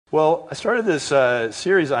Well, I started this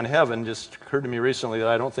series on heaven. Just occurred to me recently that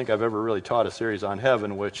I don't think I've ever really taught a series on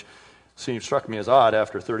heaven, which struck me as odd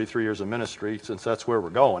after 33 years of ministry, since that's where we're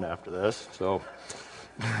going after this. So,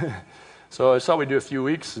 so I thought we'd do a few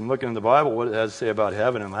weeks and look into the Bible, what it has to say about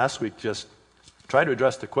heaven. And last week just tried to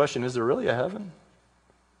address the question, is there really a heaven?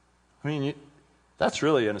 I mean, that's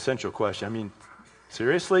really an essential question. I mean,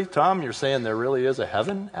 seriously, Tom, you're saying there really is a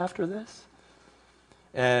heaven after this?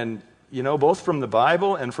 And you know, both from the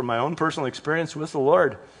Bible and from my own personal experience with the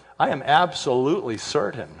Lord, I am absolutely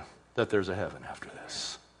certain that there's a heaven after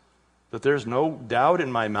this. That there's no doubt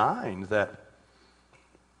in my mind that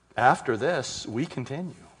after this, we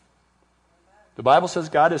continue. The Bible says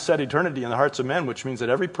God has set eternity in the hearts of men, which means that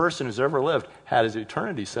every person who's ever lived had his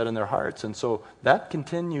eternity set in their hearts. And so that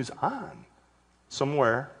continues on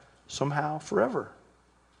somewhere, somehow, forever.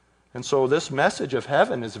 And so this message of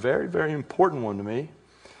heaven is a very, very important one to me.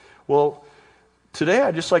 Well, today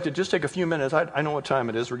I'd just like to take a few minutes. I know what time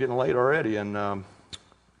it is. We're getting late already. And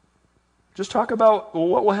just talk about, well,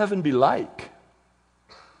 what will heaven be like?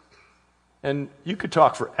 And you could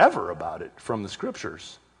talk forever about it from the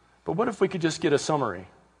Scriptures. But what if we could just get a summary?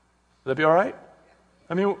 Would that be all right?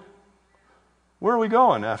 I mean, where are we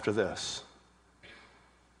going after this?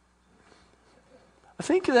 I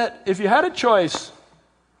think that if you had a choice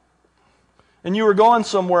and you were going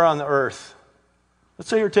somewhere on the earth, let's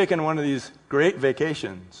say you're taking one of these great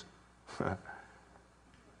vacations.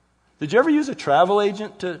 Did you ever use a travel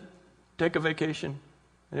agent to take a vacation?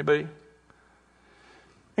 Anybody?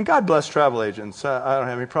 And God bless travel agents. I don't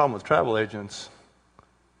have any problem with travel agents.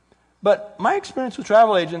 But my experience with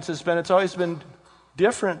travel agents has been, it's always been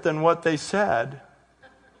different than what they said.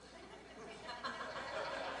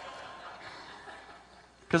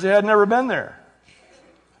 Because they had never been there.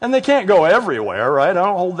 And they can't go everywhere, right? I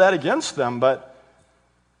don't hold that against them, but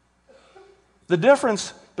the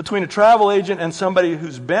difference between a travel agent and somebody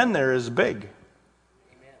who's been there is big.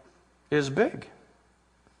 Amen. Is big.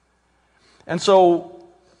 And so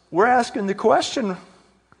we're asking the question,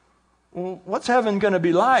 well, what's heaven going to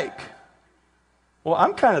be like? Well,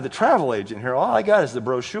 I'm kind of the travel agent here. All I got is the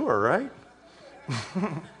brochure, right?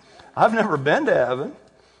 I've never been to heaven.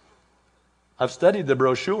 I've studied the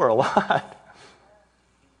brochure a lot.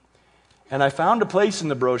 And I found a place in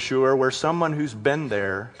the brochure where someone who's been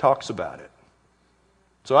there talks about it.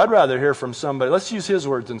 So I'd rather hear from somebody. Let's use his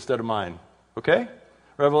words instead of mine. Okay?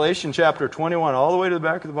 Revelation chapter 21, all the way to the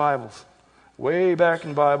back of the Bibles. Way back in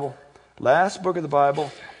the Bible. Last book of the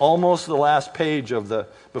Bible. Almost the last page of the,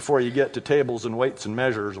 before you get to tables and weights and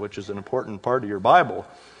measures, which is an important part of your Bible.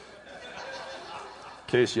 In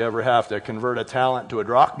case you ever have to convert a talent to a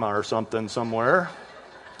drachma or something somewhere.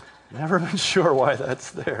 Never been sure why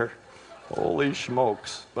that's there. Holy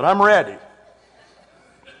smokes. But I'm ready.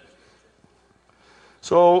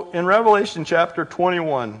 So, in Revelation chapter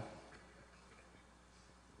 21,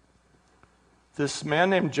 this man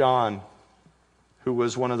named John, who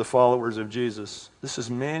was one of the followers of Jesus, this is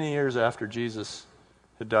many years after Jesus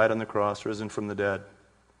had died on the cross, risen from the dead.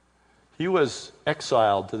 He was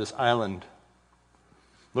exiled to this island.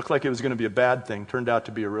 Looked like it was going to be a bad thing, turned out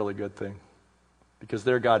to be a really good thing, because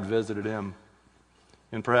there God visited him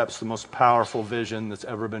in perhaps the most powerful vision that's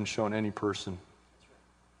ever been shown any person.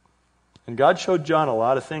 And God showed John a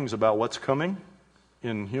lot of things about what's coming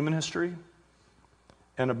in human history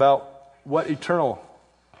and about what eternal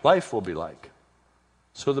life will be like.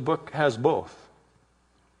 So the book has both.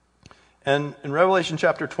 And in Revelation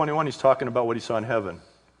chapter 21, he's talking about what he saw in heaven.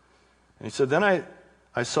 And he said, then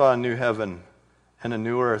I saw a new heaven and a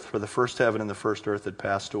new earth, for the first heaven and the first earth had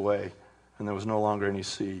passed away, and there was no longer any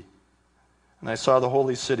sea. And I saw the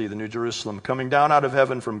holy city, the New Jerusalem, coming down out of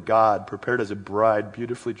heaven from God, prepared as a bride,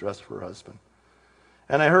 beautifully dressed for her husband.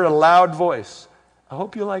 And I heard a loud voice. I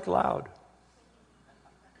hope you like loud.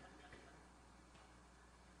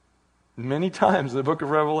 Many times in the book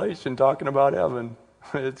of Revelation, talking about heaven,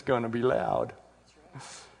 it's going to be loud.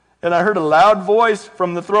 And I heard a loud voice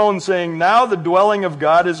from the throne saying, now the dwelling of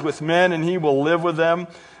God is with men, and he will live with them.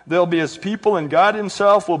 They'll be his people, and God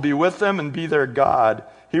himself will be with them and be their God.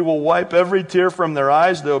 He will wipe every tear from their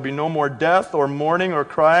eyes. There will be no more death or mourning or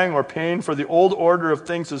crying or pain, for the old order of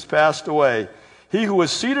things has passed away. He who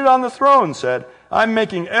was seated on the throne said, I'm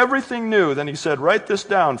making everything new. Then he said, write this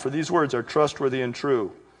down, for these words are trustworthy and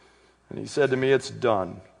true. And he said to me, it's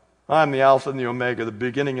done. I am the Alpha and the Omega, the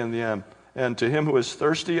beginning and the end. And to him who is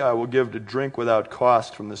thirsty, I will give to drink without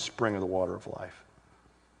cost from the spring of the water of life.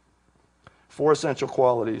 4 essential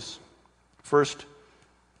qualities. First,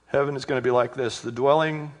 heaven is going to be like this. The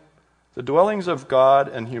dwellings of God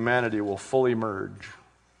and humanity will fully merge.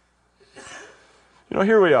 You know,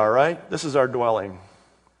 here we are, right? This is our dwelling.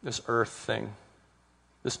 this earth thing,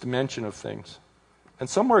 this dimension of things. And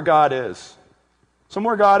somewhere God is.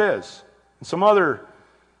 Somewhere God is. In some other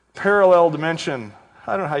parallel dimension.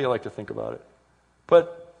 I don't know how you like to think about it.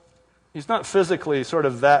 But he's not physically sort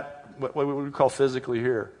of that, what we would call physically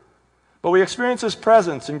here. But we experience his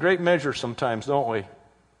presence in great measure sometimes, don't we?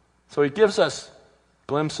 So he gives us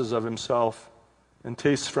glimpses of himself and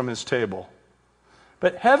tastes from his table.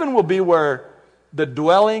 But heaven will be where the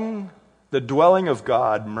dwelling of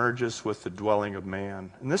God merges with the dwelling of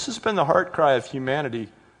man. And this has been the heart cry of humanity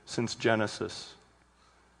since Genesis.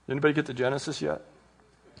 Did anybody get to Genesis yet?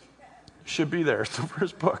 It should be there. It's the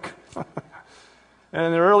first book. And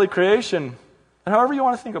in the early creation, and however you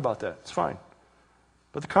want to think about that, it's fine.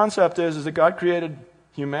 But the concept is that God created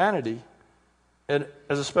humanity as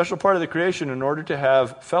a special part of the creation in order to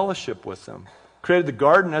have fellowship with them. Created the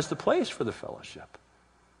garden as the place for the fellowship.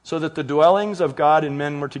 So that the dwellings of God and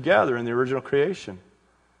men were together in the original creation.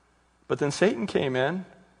 But then Satan came in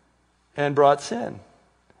and brought sin.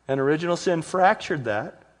 And original sin fractured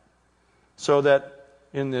that, so that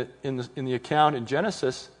in the account in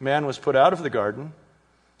Genesis, man was put out of the garden.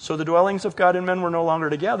 So the dwellings of God and men were no longer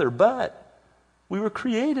together. But we were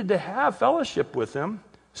created to have fellowship with him.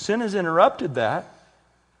 Sin has interrupted that.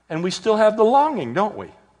 And we still have the longing, don't we?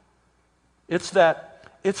 It's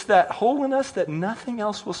that holiness that nothing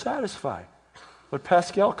else will satisfy. What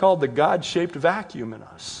Pascal called the God-shaped vacuum in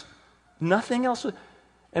us. Nothing else.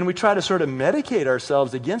 And we try to sort of medicate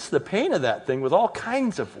ourselves against the pain of that thing with all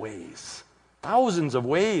kinds of ways. Thousands of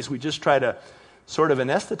ways we just try to sort of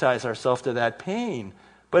anesthetize ourselves to that pain.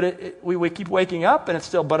 But we keep waking up and it's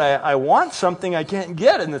still, but I want something I can't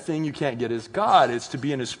get, and the thing you can't get is God. It's to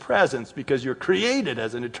be in his presence because you're created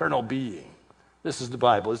as an eternal being. This is the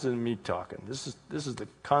Bible. This isn't me talking. This is the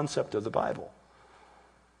concept of the Bible.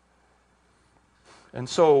 And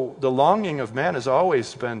so the longing of man has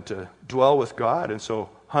always been to dwell with God. And so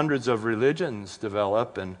hundreds of religions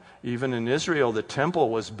develop. And even in Israel, the temple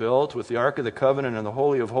was built with the Ark of the Covenant and the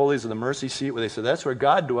Holy of Holies and the mercy seat, where they said that's where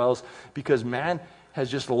God dwells, because man has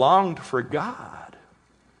just longed for God.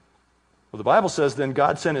 Well, the Bible says then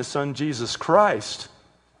God sent his son Jesus Christ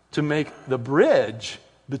to make the bridge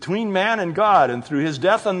between man and God, and through his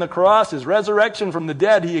death on the cross, his resurrection from the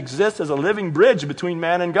dead, he exists as a living bridge between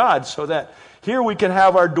man and God, so that here we can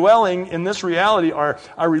have our dwelling in this reality, our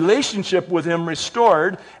relationship with him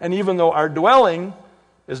restored, and even though our dwelling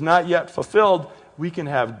is not yet fulfilled, we can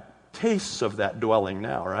have tastes of that dwelling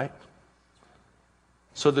now, right?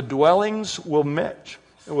 So the dwellings will merge.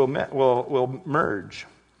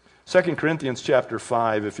 2 Corinthians chapter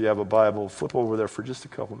 5, if you have a Bible, flip over there for just a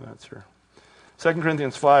couple minutes here. 2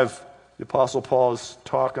 Corinthians 5, the Apostle Paul is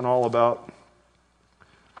talking all about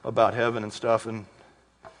heaven and stuff, and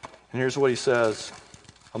here's what he says,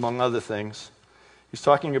 among other things. He's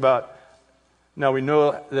talking about, now we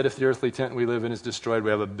know that if the earthly tent we live in is destroyed, we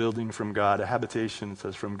have a building from God, a habitation, it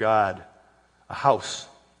says, from God, a house,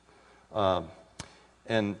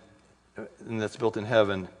 and that's built in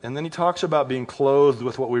heaven. And then he talks about being clothed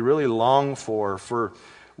with what we really long for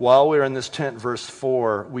while we're in this tent, verse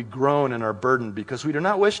 4, we groan and are burdened because we do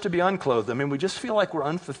not wish to be unclothed. I mean, we just feel like we're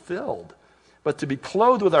unfulfilled. But to be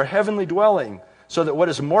clothed with our heavenly dwelling, so that what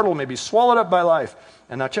is mortal may be swallowed up by life.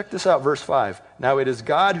 And now check this out, verse 5. Now it is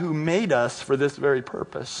God who made us for this very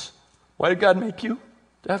purpose. Why did God make you?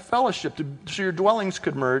 To have fellowship, so your dwellings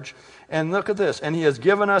could merge. And look at this. And he has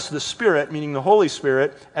given us the Spirit, meaning the Holy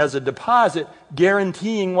Spirit, as a deposit,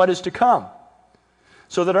 guaranteeing what is to come.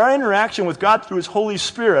 So that our interaction with God through his Holy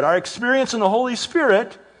Spirit, our experience in the Holy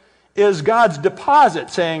Spirit, is God's deposit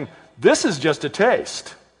saying, this is just a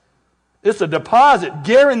taste. It's a deposit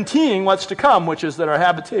guaranteeing what's to come, which is that our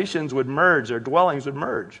habitations would merge, our dwellings would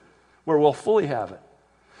merge, where we'll fully have it.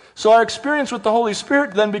 So our experience with the Holy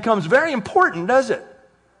Spirit then becomes very important, doesn't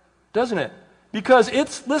it? Because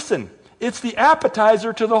it's the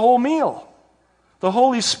appetizer to the whole meal. The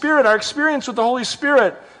Holy Spirit, our experience with the Holy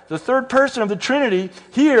Spirit, the third person of the Trinity,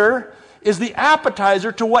 here is the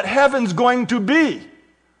appetizer to what heaven's going to be.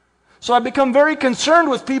 So I become very concerned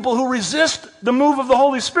with people who resist the move of the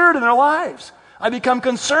Holy Spirit in their lives. I become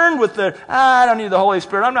concerned with I don't need the Holy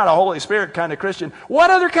Spirit. I'm not a Holy Spirit kind of Christian.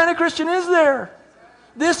 What other kind of Christian is there?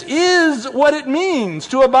 This is what it means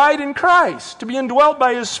to abide in Christ, to be indwelt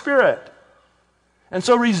by his Spirit. And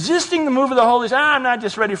so resisting the move of the Holy Spirit, I'm not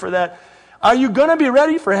just ready for that. Are you going to be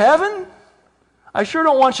ready for heaven? I sure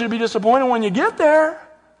don't want you to be disappointed when you get there.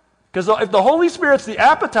 Because if the Holy Spirit's the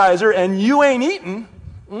appetizer and you ain't eating,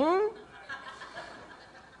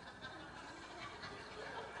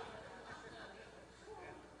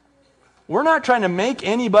 we're not trying to make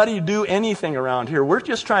anybody do anything around here. We're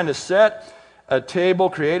just trying to set a table,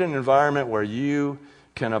 create an environment where you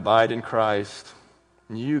can abide in Christ.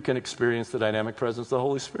 And you can experience the dynamic presence of the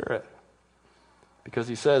Holy Spirit. Because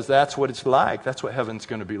he says that's what it's like. That's what heaven's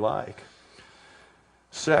going to be like.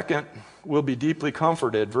 Second, we'll be deeply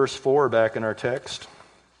comforted. Verse 4 back in our text.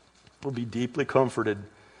 We'll be deeply comforted.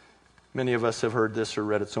 Many of us have heard this or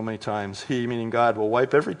read it so many times. He, meaning God, will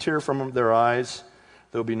wipe every tear from their eyes.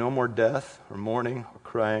 There will be no more death or mourning or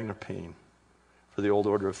crying or pain. For the old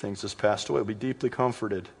order of things has passed away. We'll be deeply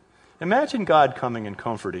comforted. Imagine God coming and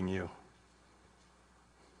comforting you.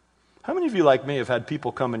 How many of you, like me, have had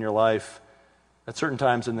people come in your life at certain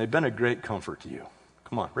times and they've been a great comfort to you?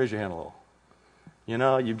 Come on, raise your hand a little. You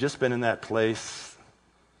know, you've just been in that place,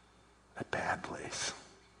 that bad place.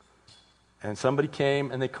 And somebody came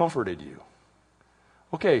and they comforted you.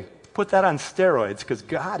 Okay, put that on steroids because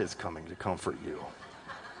God is coming to comfort you.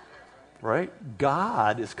 Right?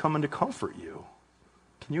 God is coming to comfort you.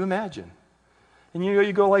 Can you imagine? And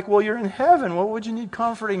you go like, well, you're in heaven. What would you need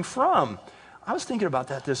comforting from? I was thinking about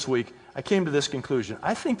that this week. I came to this conclusion.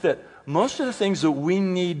 I think that most of the things that we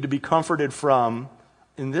need to be comforted from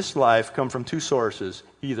in this life come from two sources,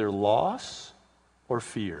 either loss or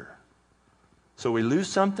fear. So we lose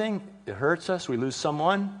something, it hurts us, we lose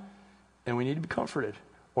someone, and we need to be comforted.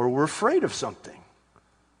 Or we're afraid of something.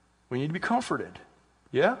 We need to be comforted.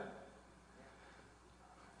 Yeah?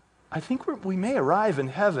 I think we may arrive in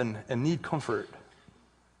heaven and need comfort.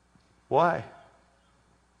 Why?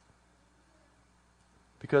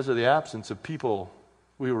 Because of the absence of people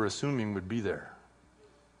we were assuming would be there.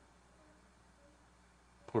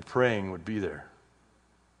 We're praying would be there.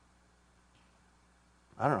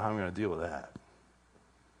 I don't know how I'm going to deal with that.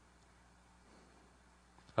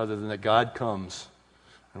 Other than that God comes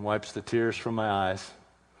and wipes the tears from my eyes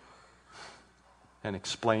and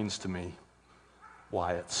explains to me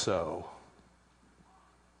why it's so.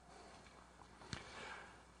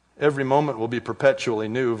 Every moment will be perpetually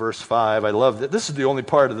new, verse 5. I love that. This is the only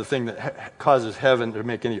part of the thing that causes heaven to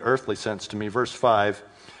make any earthly sense to me. Verse 5,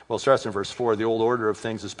 well, it starts in verse 4. The old order of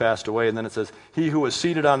things has passed away. And then it says, he who was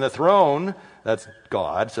seated on the throne, that's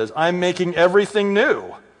God, says, I'm making everything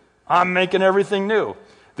new. I'm making everything new.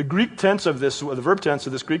 The Greek tense of this, the verb tense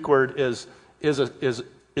of this Greek word is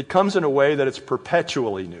it comes in a way that it's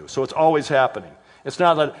perpetually new. So it's always happening. It's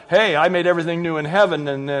not that, hey, I made everything new in heaven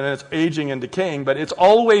and then it's aging and decaying, but it's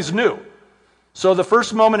always new. So the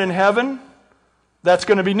first moment in heaven, that's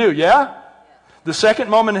going to be new, yeah? The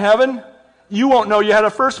second moment in heaven, you won't know you had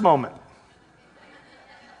a first moment.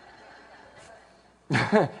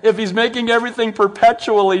 If he's making everything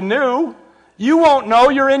perpetually new, you won't know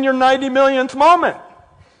you're in your 90 millionth moment.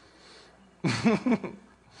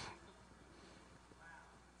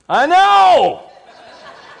 I know!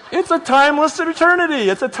 It's a timeless eternity.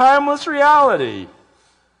 It's a timeless reality.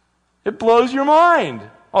 It blows your mind.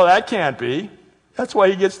 Oh, that can't be. That's why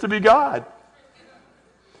he gets to be God.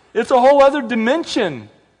 It's a whole other dimension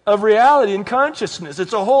of reality and consciousness.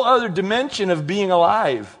 It's a whole other dimension of being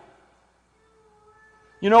alive.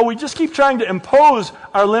 You know, we just keep trying to impose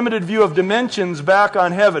our limited view of dimensions back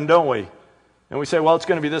on heaven, don't we? And we say, well, it's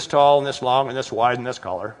going to be this tall and this long and this wide and this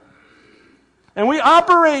color. And we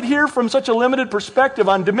operate here from such a limited perspective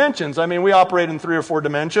on dimensions. I mean, we operate in 3 or 4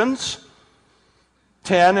 dimensions.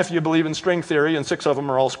 10 if you believe in string theory, and 6 of them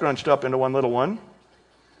are all scrunched up into one little one.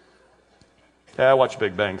 Yeah, I watch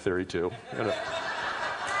Big Bang Theory too.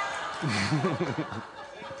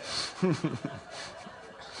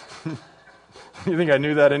 You think I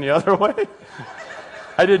knew that any other way?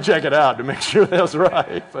 I did check it out to make sure that was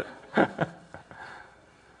right. But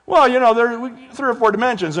well, you know, there are 3 or 4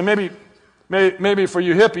 dimensions, and maybe for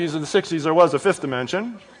you hippies in the 60s there was a 5th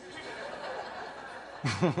dimension.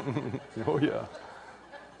 Oh, yeah.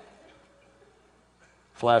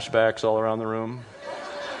 Flashbacks all around the room.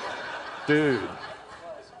 Dude.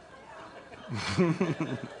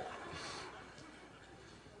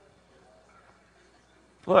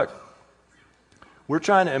 Look, we're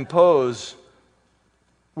trying to impose,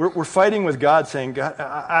 we're fighting with God saying, God,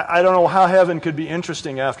 I don't know how heaven could be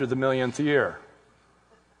interesting after the millionth year.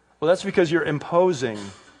 Well, that's because you're imposing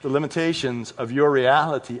the limitations of your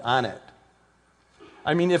reality on it.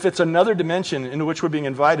 I mean, if it's another dimension into which we're being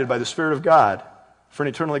invited by the Spirit of God for an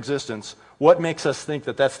eternal existence, what makes us think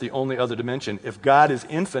that that's the only other dimension? If God is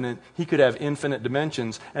infinite, he could have infinite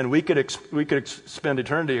dimensions, and we could spend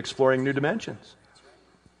eternity exploring new dimensions.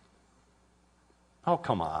 Oh,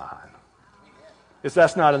 come on.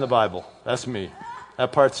 That's not in the Bible. That's me.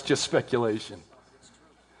 That part's just speculation.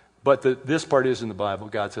 But this part is in the Bible.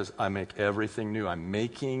 God says, I make everything new. I'm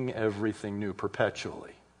making everything new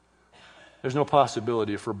perpetually. There's no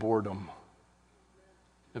possibility for boredom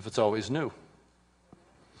if it's always new.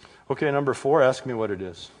 Okay, number 4, ask me what it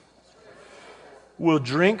is. We'll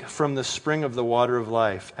drink from the spring of the water of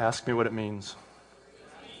life. Ask me what it means.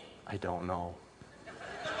 I don't know.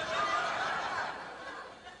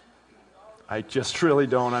 I just really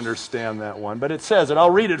don't understand that one. But it says it. I'll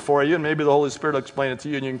read it for you, and maybe the Holy Spirit will explain it to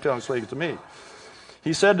you, and you can explain it to me.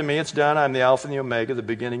 He said to me, it's done. I'm the Alpha and the Omega, the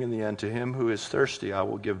beginning and the end. To him who is thirsty, I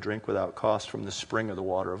will give drink without cost from the spring of the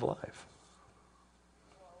water of life.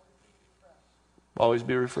 Always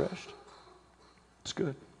be refreshed. It's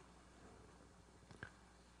good.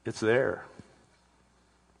 It's there.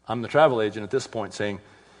 I'm the travel agent at this point saying,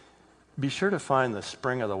 be sure to find the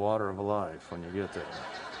spring of the water of life when you get there.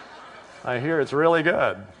 I hear it's really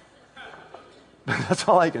good. That's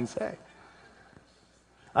all I can say.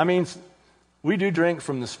 I mean, we do drink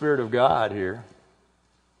from the Spirit of God here.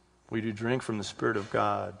 We do drink from the Spirit of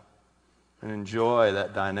God and enjoy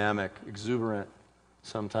that dynamic, exuberant,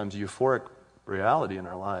 sometimes euphoric reality in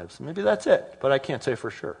our lives. Maybe that's it, but I can't say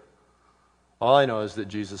for sure. All I know is that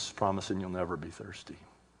Jesus is promising you'll never be thirsty.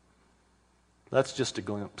 That's just a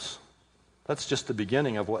glimpse. That's just the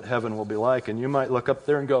beginning of what heaven will be like. And you might look up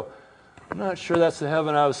there and go, I'm not sure that's the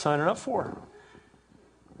heaven I was signing up for.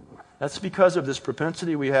 That's because of this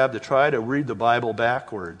propensity we have to try to read the Bible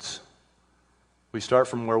backwards. We start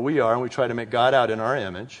from where we are and we try to make God out in our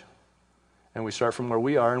image. And we start from where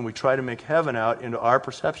we are and we try to make heaven out into our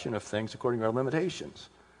perception of things according to our limitations.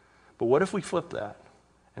 But what if we flip that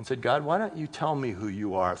and said, God, why don't you tell me who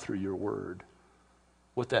you are through your word?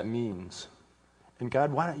 What that means. And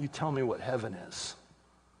God, why don't you tell me what heaven is?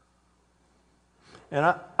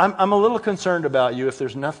 And I'm a little concerned about you if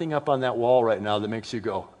there's nothing up on that wall right now that makes you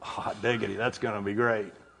go, hot diggity, that's going to be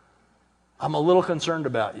great. I'm a little concerned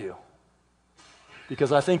about you.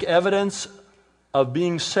 Because I think evidence of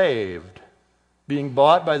being saved, being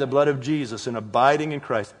bought by the blood of Jesus and abiding in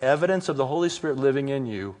Christ, evidence of the Holy Spirit living in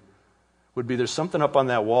you would be there's something up on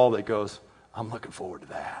that wall that goes, I'm looking forward to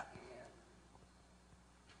that.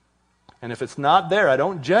 And if it's not there, I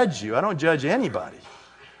don't judge you. I don't judge anybody.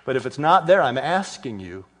 But if it's not there, I'm asking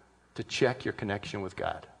you to check your connection with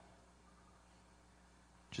God.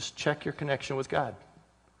 Just check your connection with God.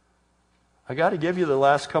 I got to give you the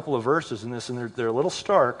last couple of verses in this, and they're a little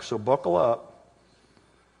stark, so buckle up.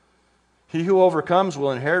 He who overcomes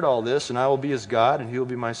will inherit all this, and I will be his God, and he will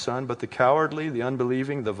be my son. But the cowardly, the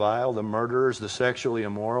unbelieving, the vile, the murderers, the sexually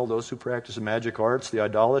immoral, those who practice magic arts, the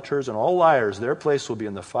idolaters, and all liars, their place will be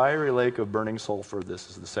in the fiery lake of burning sulfur. This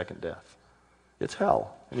is the second death. It's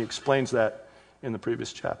hell. And he explains that in the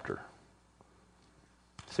previous chapter.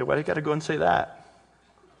 You say, why do you got to go and say that?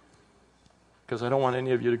 Because I don't want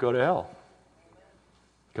any of you to go to hell.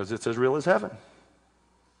 Because it's as real as heaven.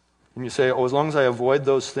 And you say, oh, as long as I avoid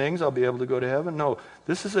those things, I'll be able to go to heaven? No,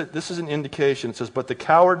 this is an indication. It says, but the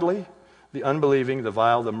cowardly, the unbelieving, the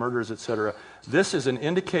vile, the murderers, etc. This is an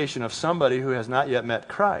indication of somebody who has not yet met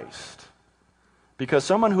Christ. Because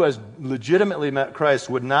someone who has legitimately met Christ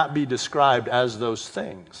would not be described as those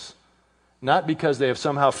things. Not because they have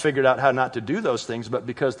somehow figured out how not to do those things, but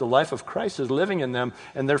because the life of Christ is living in them,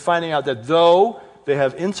 and they're finding out that though they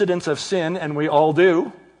have incidents of sin, and we all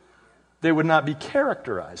do, they would not be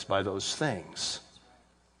characterized by those things.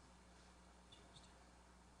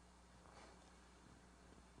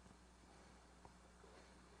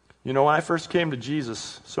 You know, when I first came to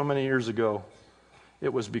Jesus so many years ago,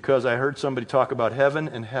 it was because I heard somebody talk about heaven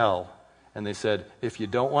and hell. And they said, if you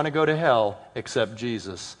don't want to go to hell, accept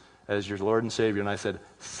Jesus as your Lord and Savior. And I said,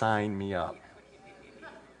 sign me up.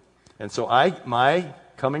 And so my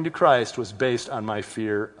coming to Christ was based on my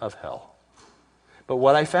fear of hell. But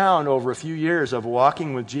what I found over a few years of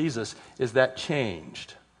walking with Jesus is that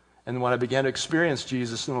changed. And when I began to experience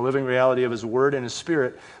Jesus in the living reality of his word and his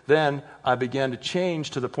spirit, then I began to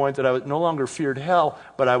change to the point that I no longer feared hell,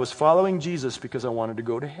 but I was following Jesus because I wanted to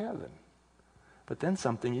go to heaven. But then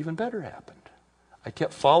something even better happened. I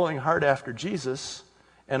kept following hard after Jesus,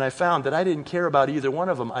 and I found that I didn't care about either one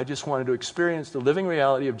of them. I just wanted to experience the living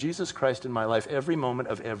reality of Jesus Christ in my life every moment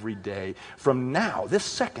of every day, from now, this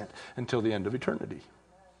second, until the end of eternity.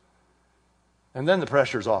 And then the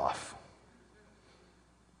pressure's off.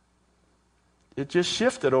 It just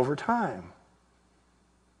shifted over time.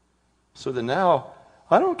 So that now,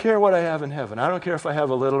 I don't care what I have in heaven. I don't care if I have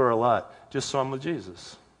a little or a lot, just so I'm with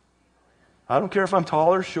Jesus. I don't care if I'm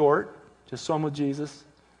tall or short, just so I'm with Jesus.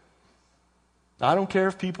 I don't care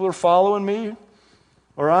if people are following me,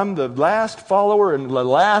 or I'm the last follower in the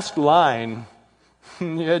last line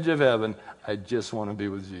on the edge of heaven. I just want to be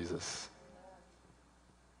with Jesus.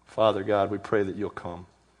 Father God, we pray that you'll come.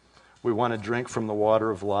 We want to drink from the water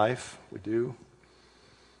of life. We do.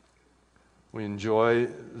 We enjoy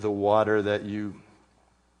the water that you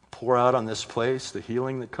pour out on this place, the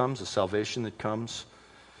healing that comes, the salvation that comes,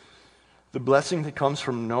 the blessing that comes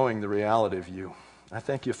from knowing the reality of you. I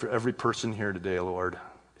thank you for every person here today, Lord,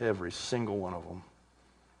 every single one of them.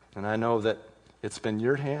 And I know that it's been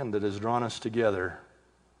your hand that has drawn us together.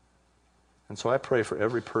 And so I pray for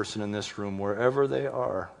every person in this room, wherever they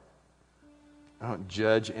are. I don't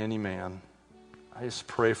judge any man. I just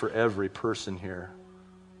pray for every person here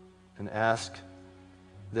and ask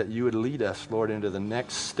that you would lead us, Lord, into the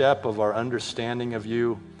next step of our understanding of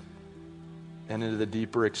you and into the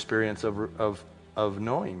deeper experience of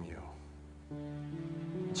knowing you.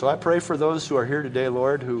 So I pray for those who are here today,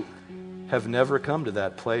 Lord, who have never come to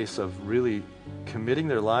that place of really committing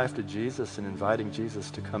their life to Jesus and inviting Jesus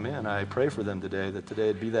to come in. I pray for them today, that today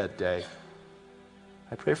would be that day.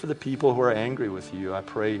 I pray for the people who are angry with you. I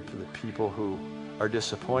pray for the people who are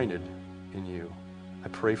disappointed in you. I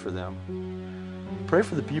pray for them. Pray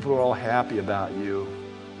for the people who are all happy about you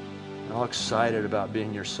and all excited about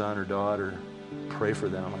being your son or daughter. Pray for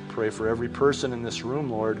them. I pray for every person in this room,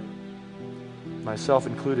 Lord, myself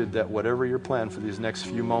included, that whatever your plan for these next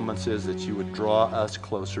few moments is, that you would draw us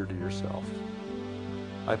closer to yourself.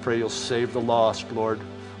 I pray you'll save the lost, Lord.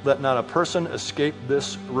 Let not a person escape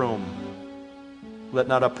this room. Let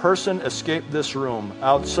not a person escape this room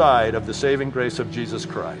outside of the saving grace of Jesus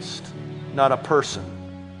Christ. Not a person.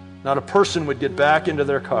 Not a person would get back into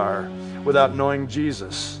their car without knowing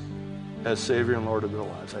Jesus as Savior and Lord of their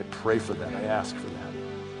lives. I pray for that. I ask for that.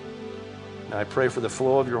 And I pray for the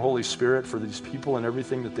flow of your Holy Spirit for these people and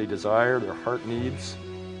everything that they desire, their heart needs.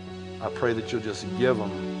 I pray that you'll just give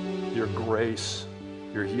them your grace,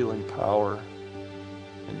 your healing power,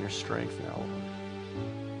 and your strength now, Lord.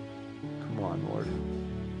 Come on, Lord.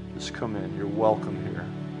 Just come in. You're welcome here.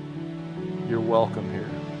 You're welcome here.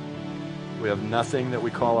 We have nothing that we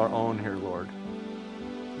call our own here, Lord.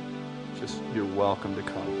 Just, you're welcome to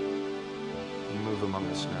come and move among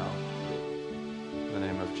us now. In the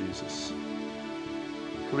name of Jesus.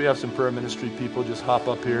 Could we have some prayer ministry people just hop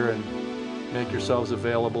up here and make yourselves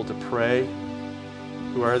available to pray?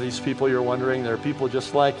 Who are these people, you're wondering? They're people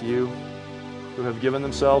just like you who have given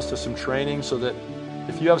themselves to some training so that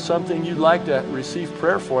if you have something you'd like to receive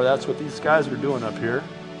prayer for, that's what these guys are doing up here.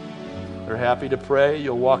 They're happy to pray.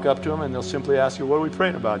 You'll walk up to them and they'll simply ask you, what are we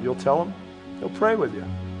praying about? You'll tell them. They'll pray with you.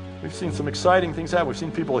 We've seen some exciting things happen. We've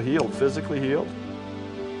seen people healed, physically healed.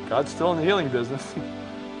 God's still in the healing business.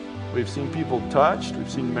 We've seen people touched. We've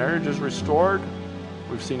seen marriages restored.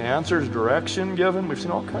 We've seen answers, direction given. We've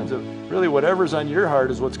seen all kinds of, really whatever's on your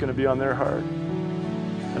heart is what's going to be on their heart.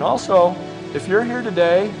 And also, if you're here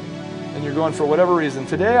today and you're going for whatever reason,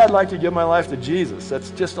 today I'd like to give my life to Jesus.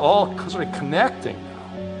 That's just all sort of connecting now.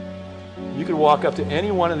 You could walk up to any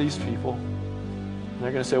one of these people and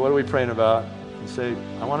they're going to say, what are we praying about? And say,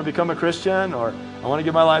 I want to become a Christian, or I want to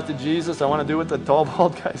give my life to Jesus. I want to do what the tall,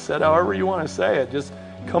 bald guy said. However you want to say it, just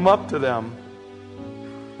come up to them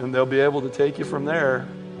and they'll be able to take you from there,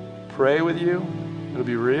 pray with you. It'll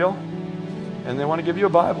be real. And they want to give you a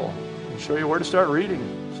Bible and show you where to start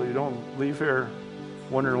reading so you don't leave here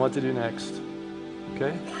wondering what to do next.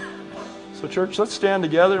 Okay? So church, let's stand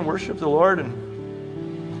together and worship the Lord.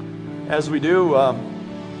 And as we do,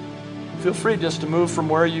 feel free just to move from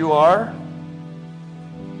where you are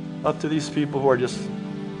up to these people who are just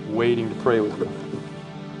waiting to pray with you.